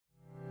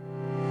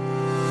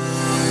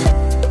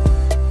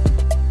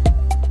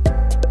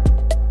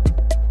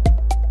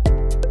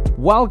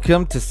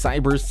Welcome to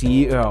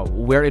CyberCEO,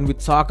 wherein we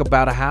talk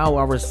about how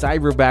our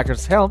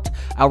cyberbackers helped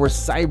our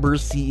cyber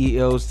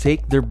CEOs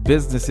take their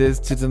businesses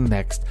to the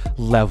next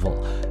level.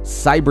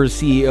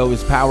 CyberCEO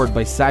is powered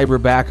by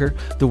Cyberbacker,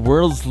 the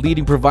world's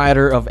leading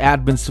provider of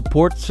admin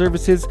support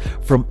services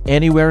from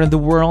anywhere in the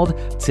world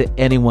to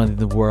anyone in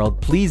the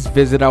world. Please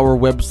visit our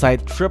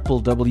website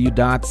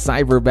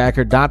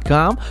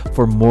www.cyberbacker.com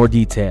for more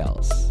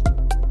details.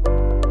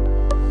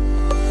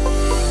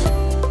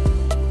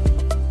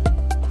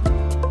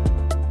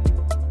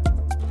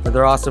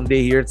 Another awesome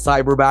day here at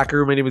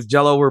CyberBacker. My name is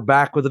Jello. We're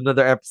back with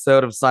another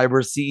episode of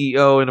Cyber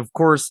CEO. And of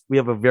course, we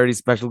have a very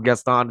special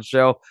guest on the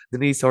show.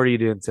 Denise, how are you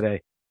doing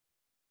today?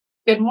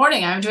 Good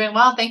morning. I'm doing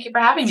well. Thank you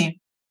for having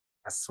me.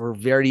 Yes, we're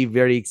very,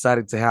 very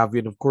excited to have you.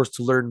 And of course,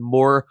 to learn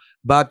more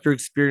about your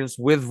experience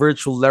with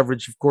virtual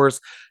leverage, of course.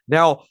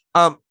 Now,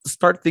 to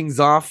start things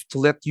off, to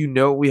let you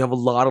know, we have a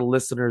lot of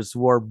listeners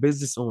who are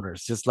business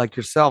owners, just like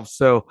yourself.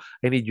 So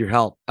I need your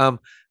help. Can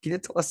you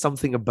tell us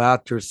something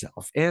about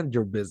yourself and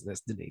your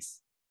business,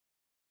 Denise?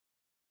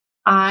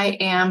 I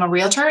am a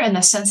realtor in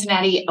the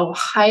Cincinnati,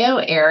 Ohio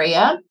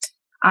area.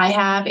 I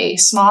have a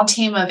small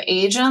team of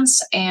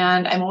agents,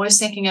 and I'm always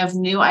thinking of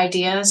new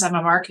ideas. I'm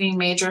a marketing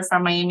major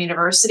from Miami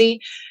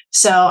University,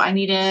 so I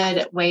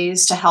needed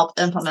ways to help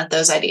implement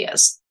those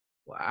ideas.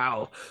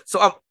 Wow.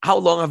 So how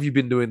long have you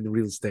been doing the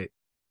real estate?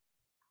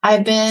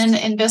 I've been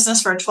in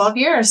business for 12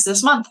 years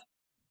this month.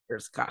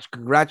 Gosh,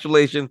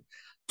 congratulations.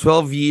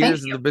 12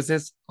 years in the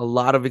business, a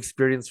lot of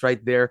experience right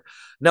there.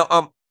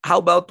 Now, how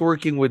about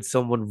working with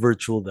someone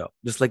virtual though?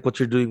 Just like what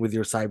you're doing with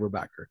your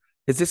cyberbacker.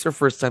 Is this your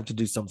first time to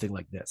do something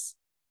like this?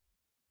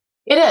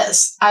 It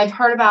is. I've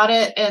heard about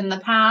it in the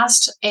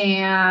past,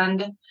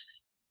 and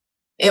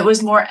it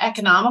was more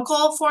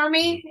economical for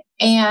me.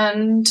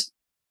 And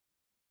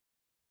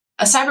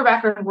a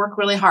cyberbacker would work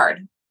really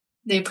hard.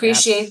 They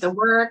appreciate the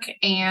work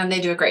and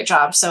they do a great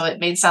job. So it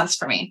made sense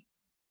for me.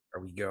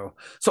 There we go.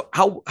 So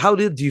how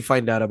did you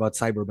find out about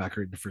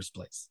cyberbacker in the first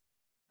place?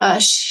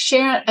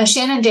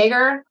 Shannon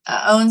Dager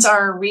owns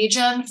our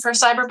region for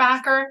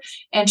Cyberbacker,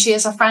 and she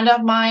is a friend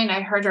of mine.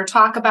 I heard her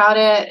talk about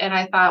it, and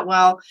I thought,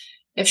 well,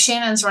 if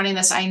Shannon's running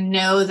this, I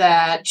know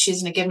that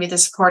she's going to give me the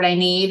support I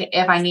need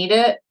if I need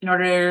it in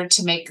order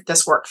to make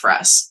this work for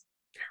us.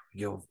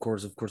 Of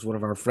course, one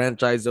of our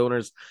franchise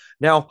owners.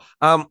 Now,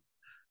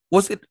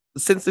 was it,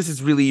 since this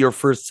is really your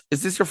first,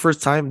 is this your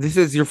first time? This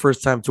is your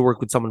first time to work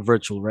with someone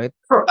virtual, right?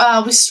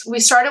 We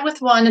started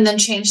with one and then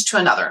changed to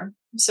another.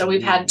 So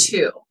we've had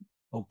two.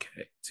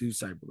 Okay, two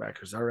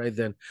cyberbackers. All right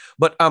then.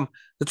 But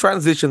the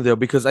transition though,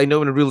 because I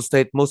know in real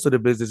estate, most of the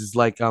business is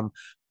like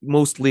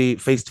mostly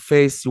face to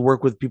face. You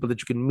work with people that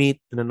you can meet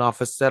in an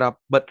office setup,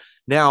 but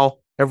now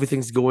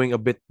everything's going a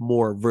bit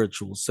more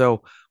virtual.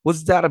 So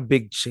was that a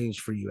big change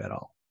for you at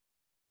all?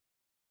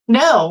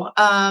 No,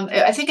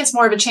 I think it's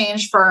more of a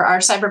change for our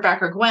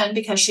cyberbacker Gwen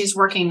because she's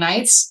working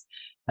nights,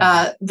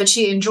 but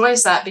she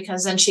enjoys that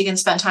because then she can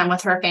spend time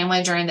with her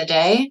family during the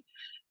day,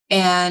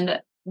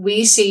 and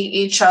we see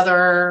each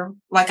other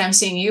like I'm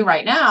seeing you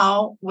right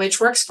now, which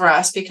works for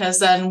us because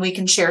then we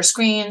can share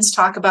screens,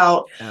 talk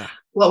about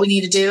what we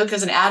need to do,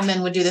 because an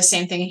admin would do the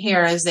same thing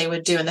here as they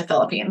would do in the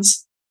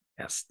Philippines.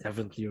 Yes,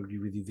 definitely agree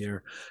with you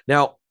there.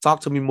 Now,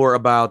 talk to me more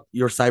about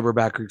your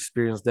cyberbacker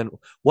experience. Then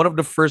one of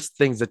the first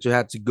things that you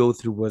had to go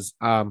through was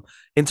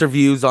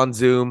interviews on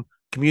Zoom,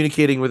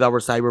 communicating with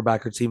our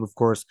cyberbacker team, of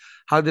course.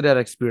 How did that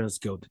experience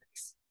go,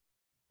 Denise?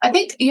 I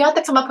think you have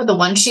to come up with a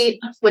one sheet,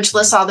 which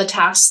lists all the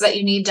tasks that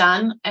you need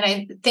done. And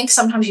I think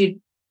sometimes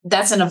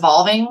that's an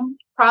evolving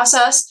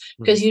process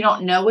because you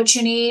don't know what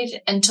you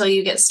need until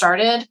you get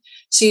started.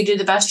 So you do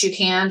the best you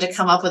can to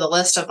come up with a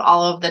list of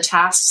all of the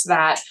tasks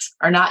that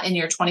are not in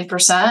your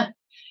 20%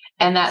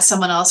 and that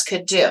someone else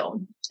could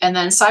do. And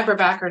then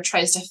Cyberbacker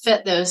tries to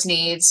fit those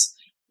needs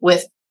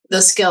with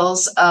the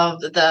skills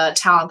of the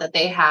talent that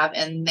they have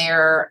in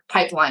their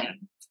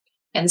pipeline.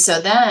 And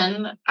so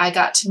then I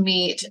got to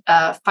meet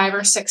 5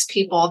 or 6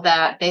 people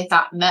that they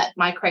thought met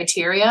my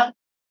criteria.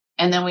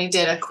 And then we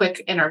did a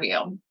quick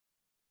interview.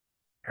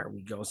 There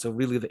we go. So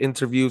really the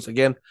interviews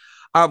again,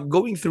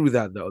 going through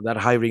that though, that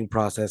hiring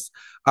process,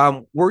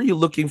 were you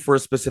looking for a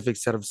specific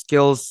set of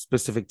skills,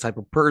 specific type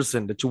of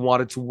person that you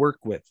wanted to work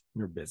with in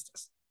your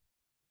business?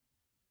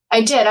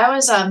 I did. I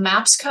was a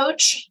MAPS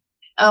coach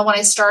when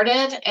I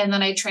started, and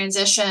then I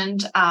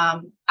transitioned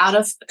out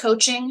of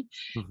coaching.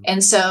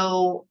 And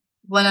so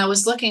when I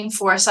was looking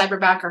for a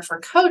cyberbacker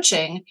for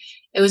coaching,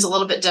 it was a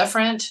little bit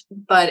different,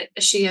 but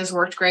she has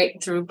worked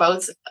great through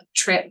both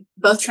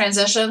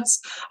transitions.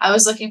 I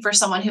was looking for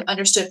someone who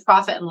understood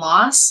profit and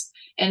loss,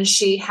 and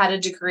she had a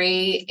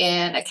degree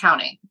in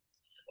accounting.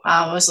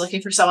 I was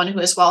looking for someone who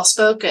was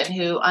well-spoken,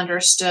 who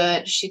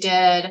understood. She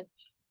did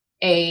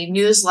a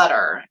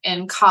newsletter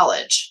in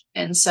college.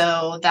 And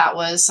so that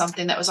was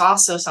something that was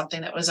also something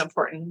that was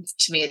important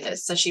to me,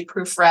 that she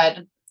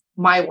proofread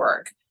my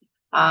work.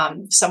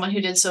 Someone who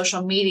did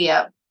social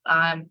media.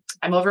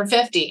 I'm over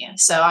 50,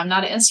 so I'm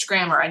not an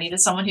Instagrammer. I needed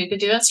someone who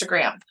could do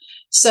Instagram.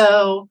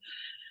 So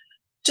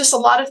just a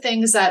lot of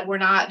things that were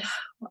not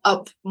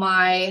up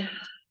my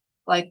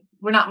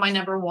were not my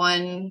number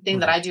one thing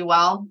that I do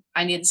well.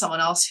 I needed someone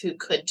else who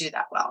could do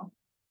that well.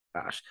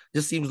 Gosh,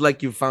 just seems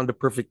like you found the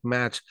perfect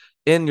match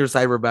in your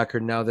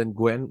cyberbacker now, then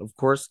Gwen, of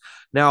course.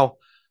 Now,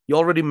 you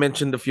already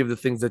mentioned a few of the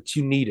things that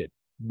you needed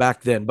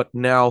back then, but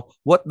now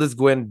what does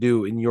Gwen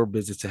do in your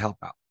business to help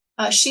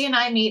out? She and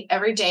I meet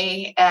every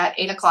day at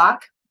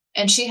 8:00,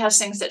 and she has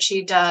things that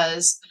she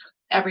does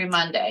every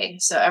Monday.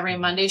 So every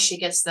Monday she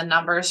gets the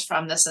numbers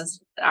from this is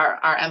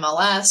our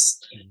MLS,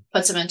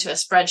 puts them into a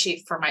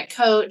spreadsheet for my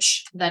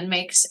coach, then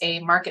makes a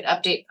market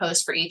update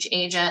post for each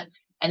agent,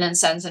 and then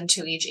sends them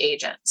to each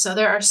agent. So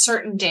there are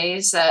certain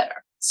days that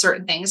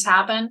certain things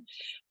happen,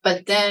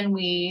 but then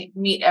we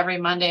meet every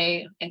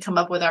Monday and come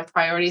up with our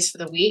priorities for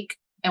the week,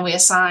 and we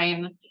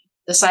assign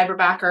the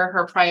cyberbacker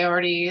her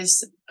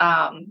priorities,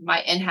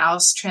 my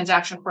in-house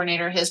transaction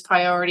coordinator his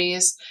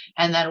priorities,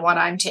 and then what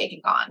I'm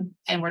taking on.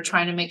 And we're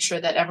trying to make sure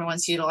that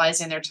everyone's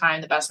utilizing their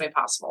time the best way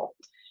possible.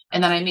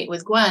 And then I meet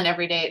with Gwen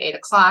every day at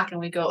 8:00,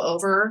 and we go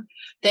over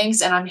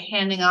things, and I'm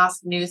handing off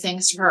new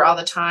things to her all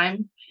the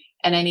time.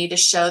 And I need to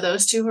show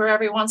those to her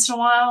every once in a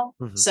while.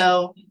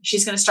 So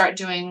she's going to start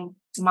doing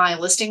my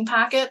listing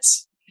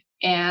packets.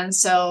 And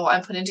so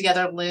I'm putting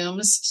together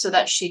looms so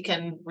that she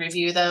can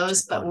review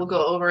those, but we'll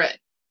go over it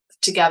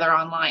together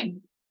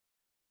online.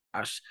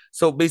 Gosh.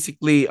 So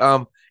basically,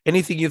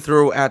 anything you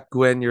throw at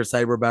Gwen, your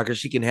cyberbacker,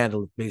 she can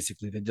handle it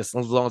basically. Then just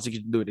as long as you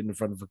can do it in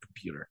front of a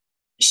computer.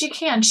 She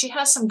can. She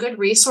has some good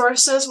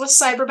resources with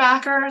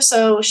cyberbacker.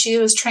 So she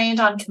was trained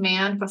on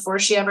Command before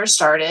she ever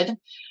started.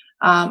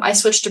 I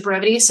switched to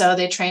Brevity, so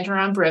they trained her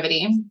on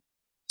Brevity.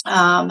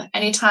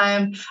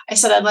 Anytime I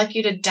said, I'd like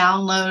you to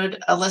download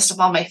a list of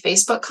all my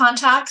Facebook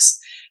contacts.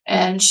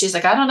 And she's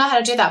like, I don't know how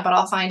to do that, but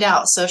I'll find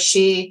out. So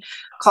she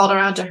called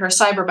around to her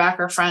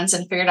cyberbacker friends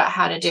and figured out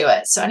how to do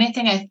it. So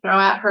anything I throw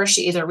at her,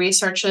 she either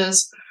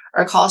researches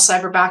or calls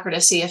cyberbacker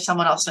to see if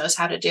someone else knows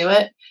how to do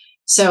it.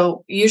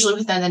 So usually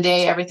within the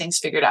day, everything's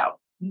figured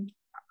out.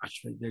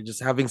 They're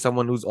just having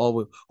someone who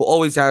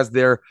always has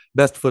their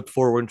best foot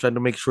forward and trying to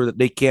make sure that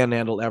they can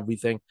handle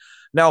everything.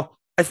 Now,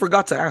 I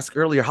forgot to ask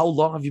earlier, how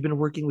long have you been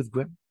working with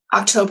Gwen?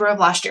 October of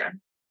last year.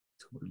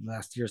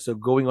 Last year, so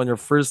going on your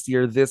first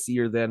year this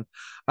year. Then,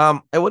 I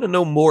want to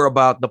know more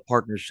about the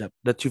partnership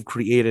that you've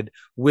created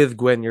with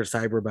Gwen, your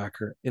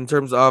cyberbacker. In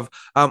terms of,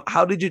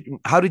 how did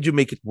you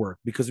make it work?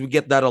 Because we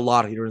get that a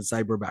lot here in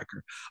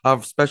cyberbacker,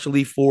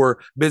 especially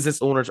for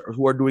business owners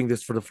who are doing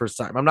this for the first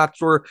time. I'm not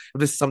sure if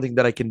this is something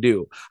that I can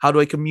do. How do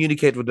I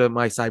communicate with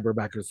my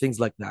cyberbacker? Things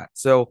like that.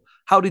 So,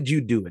 how did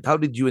you do it? How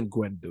did you and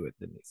Gwen do it,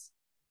 Denise?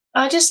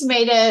 I just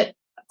made it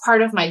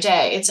part of my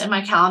day. It's in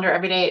my calendar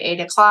every day at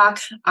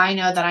 8:00. I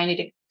know that I need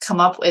to come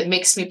up. It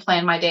makes me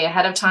plan my day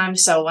ahead of time.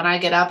 So when I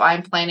get up,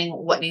 I'm planning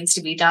what needs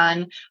to be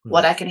done,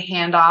 what I can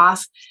hand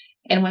off.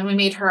 And when we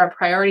made her a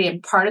priority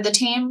and part of the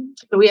team,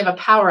 we have a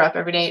power up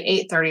every day at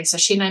 8:30. So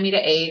she and I meet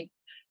at 8.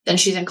 Then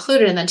she's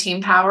included in the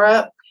team power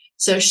up.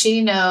 So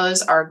she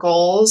knows our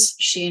goals.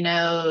 She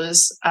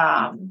knows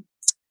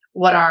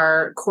what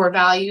our core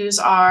values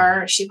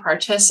are. She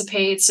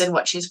participates in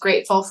what she's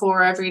grateful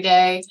for every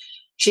day.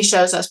 She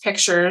shows us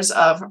pictures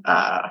of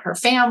her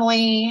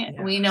family.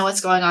 Yeah. We know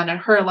what's going on in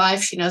her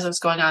life. She knows what's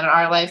going on in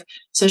our life.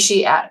 So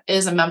she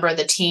is a member of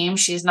the team.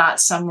 She's not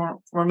some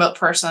remote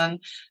person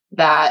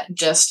that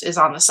just is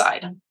on the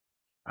side.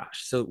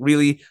 Gosh, so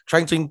really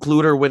trying to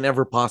include her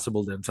whenever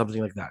possible, then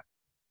something like that.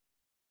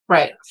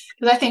 Right.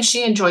 Because I think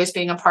she enjoys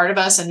being a part of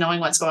us and knowing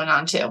what's going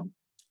on too.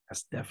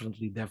 Yes,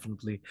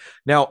 definitely.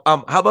 Now,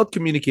 how about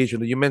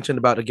communication? You mentioned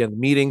about, again,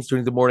 meetings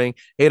during the morning,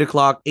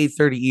 8:00,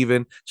 8:30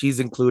 even,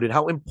 she's included.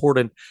 How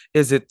important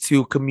is it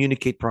to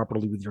communicate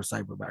properly with your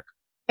cyberbacker?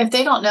 If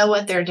they don't know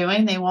what they're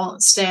doing, they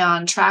won't stay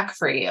on track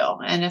for you.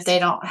 And if they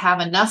don't have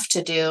enough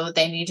to do,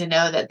 they need to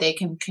know that they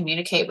can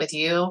communicate with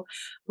you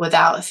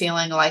without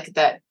feeling like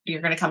that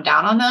you're going to come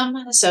down on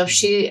them. So if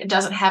she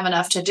doesn't have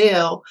enough to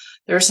do,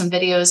 there are some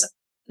videos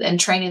and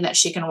training that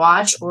she can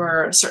watch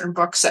or certain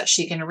books that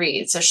she can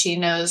read. So she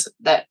knows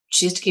that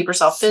she has to keep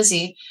herself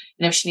busy.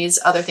 And if she needs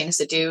other things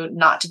to do,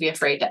 not to be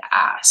afraid to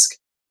ask.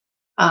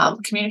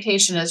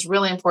 Communication is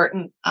really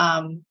important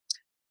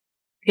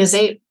because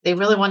they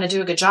really want to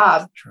do a good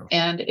job. True.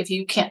 And if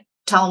you can't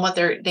tell them what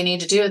they need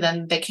to do,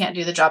 then they can't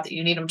do the job that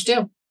you need them to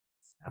do.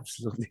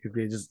 Absolutely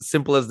agree. Just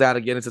simple as that.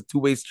 Again, it's a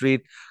two-way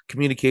street.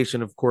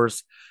 Communication, of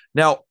course.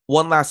 Now,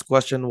 one last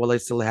question while I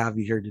still have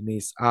you here,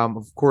 Denise.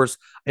 Of course,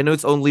 I know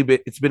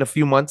it's been a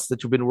few months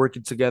that you've been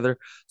working together.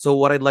 So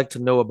what I'd like to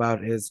know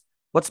about is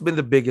what's been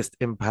the biggest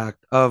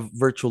impact of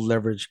virtual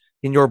leverage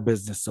in your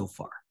business so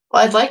far?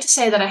 Well, I'd like to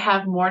say that I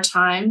have more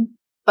time,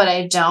 but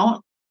I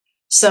don't.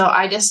 So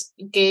I just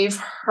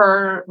gave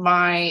her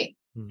my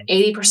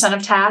 80%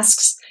 of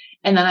tasks,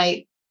 and then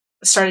I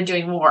started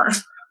doing more.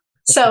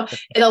 So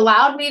it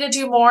allowed me to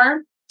do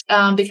more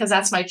because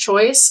that's my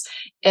choice.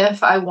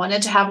 If I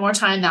wanted to have more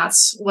time,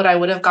 that's what I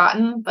would have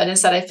gotten. But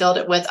instead, I filled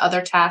it with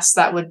other tasks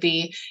that would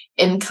be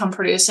income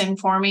producing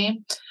for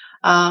me.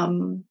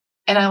 And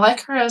I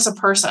like her as a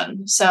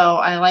person. So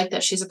I like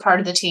that she's a part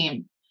of the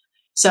team.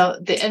 So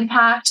the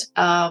impact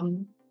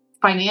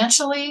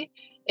financially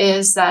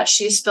is that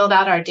she's filled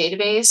out our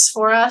database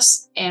for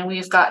us, and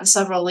we've gotten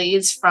several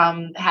leads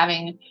from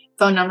having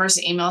phone numbers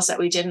and emails that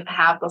we didn't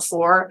have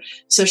before.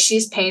 So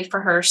she's paid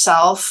for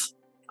herself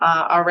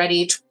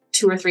already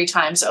 2 or 3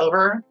 times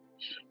over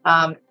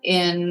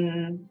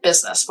in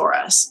business for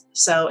us.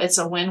 So it's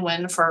a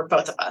win-win for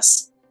both of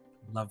us.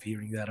 Love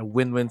hearing that. A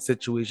win-win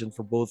situation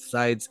for both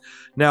sides.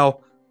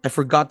 Now, I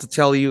forgot to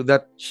tell you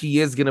that she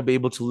is going to be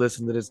able to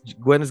listen to this.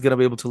 Gwen is going to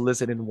be able to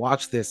listen and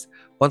watch this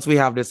once we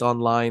have this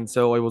online.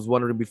 So I was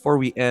wondering, before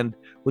we end,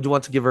 would you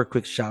want to give her a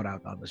quick shout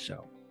out on the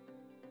show?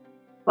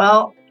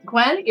 Well,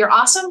 Gwen, you're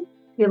awesome.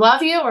 We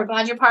love you. We're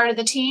glad you're part of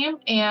the team,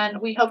 and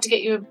we hope to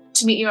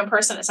meet you in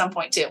person at some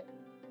point too.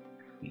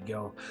 We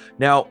go.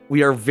 Now,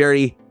 we are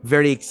very,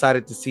 very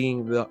excited to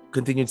seeing the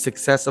continued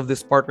success of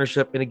this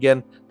partnership. And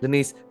again,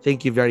 Denise,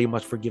 thank you very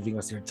much for giving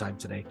us your time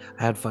today.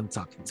 I had fun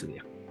talking to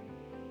you.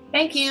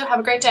 Thank you. Have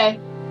a great day.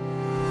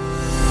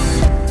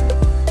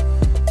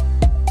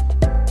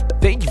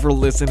 Thank you for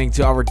listening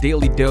to our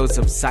daily dose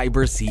of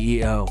Cyber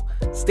CEO.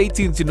 Stay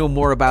tuned to know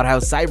more about how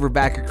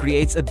Cyberbacker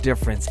creates a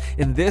difference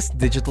in this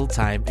digital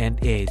time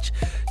and age.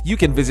 You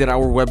can visit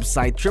our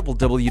website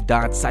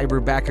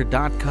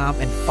www.cyberbacker.com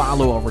and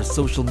follow our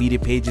social media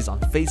pages on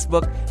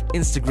Facebook,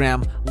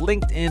 Instagram,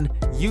 LinkedIn,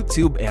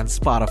 YouTube, and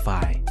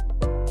Spotify.